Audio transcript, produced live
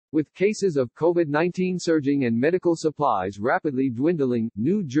With cases of COVID-19 surging and medical supplies rapidly dwindling,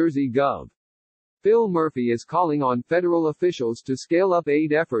 New Jersey Gov. Phil Murphy is calling on federal officials to scale up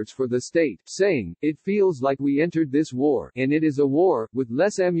aid efforts for the state, saying, "It feels like we entered this war, and it is a war, with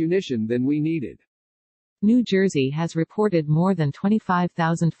less ammunition than we needed." New Jersey has reported more than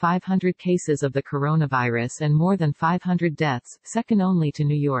 25,500 cases of the coronavirus and more than 500 deaths, second only to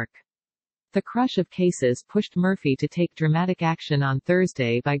New York. The crush of cases pushed Murphy to take dramatic action on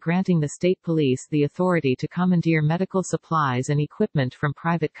Thursday by granting the state police the authority to commandeer medical supplies and equipment from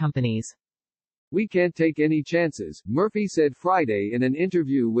private companies. "We can't take any chances," Murphy said Friday in an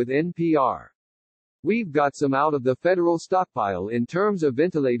interview with NPR. "We've got some out of the federal stockpile in terms of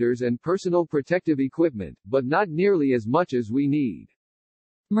ventilators and personal protective equipment, but not nearly as much as we need."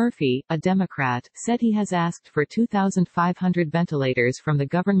 Murphy, a Democrat, said he has asked for 2,500 ventilators from the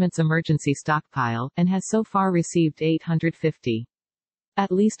government's emergency stockpile, and has so far received 850. At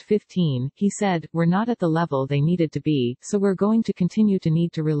least 15, he said, "We're not at the level they needed to be, so we're going to continue to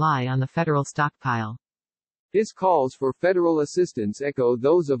need to rely on the federal stockpile." His calls for federal assistance echo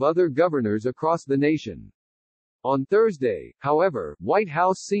those of other governors across the nation. On Thursday, however, White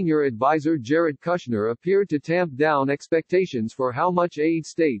House senior advisor Jared Kushner appeared to tamp down expectations for how much aid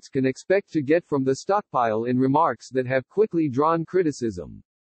states can expect to get from the stockpile in remarks that have quickly drawn criticism.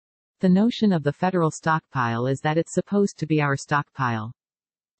 "The notion of the federal stockpile is that it's supposed to be our stockpile.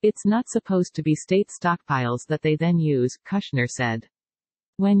 It's not supposed to be state stockpiles that they then use," Kushner said.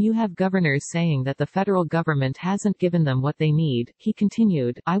 "When you have governors saying that the federal government hasn't given them what they need," he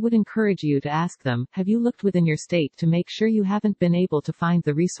continued, "I would encourage you to ask them, have you looked within your state to make sure you haven't been able to find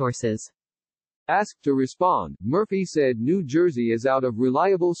the resources?" Asked to respond, Murphy said New Jersey is out of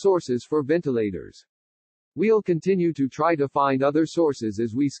reliable sources for ventilators. "We'll continue to try to find other sources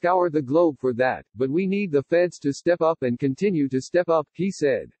as we scour the globe for that, but we need the feds to step up and continue to step up," he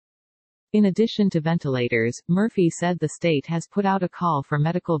said. In addition to ventilators, Murphy said the state has put out a call for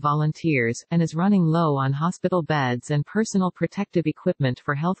medical volunteers, and is running low on hospital beds and personal protective equipment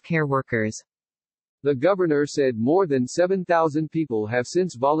for healthcare workers. The governor said more than 7,000 people have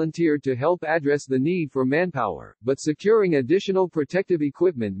since volunteered to help address the need for manpower, but securing additional protective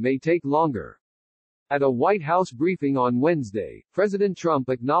equipment may take longer. At a White House briefing on Wednesday, President Trump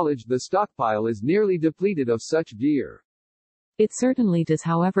acknowledged the stockpile is nearly depleted of such gear. "It certainly does,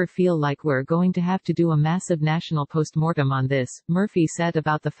 however, feel like we're going to have to do a massive national postmortem on this," Murphy said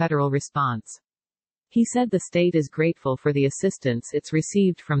about the federal response. He said the state is grateful for the assistance it's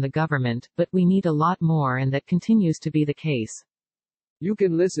received from the government, but we need a lot more, and that continues to be the case. You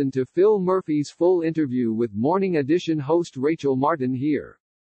can listen to Phil Murphy's full interview with Morning Edition host Rachel Martin here.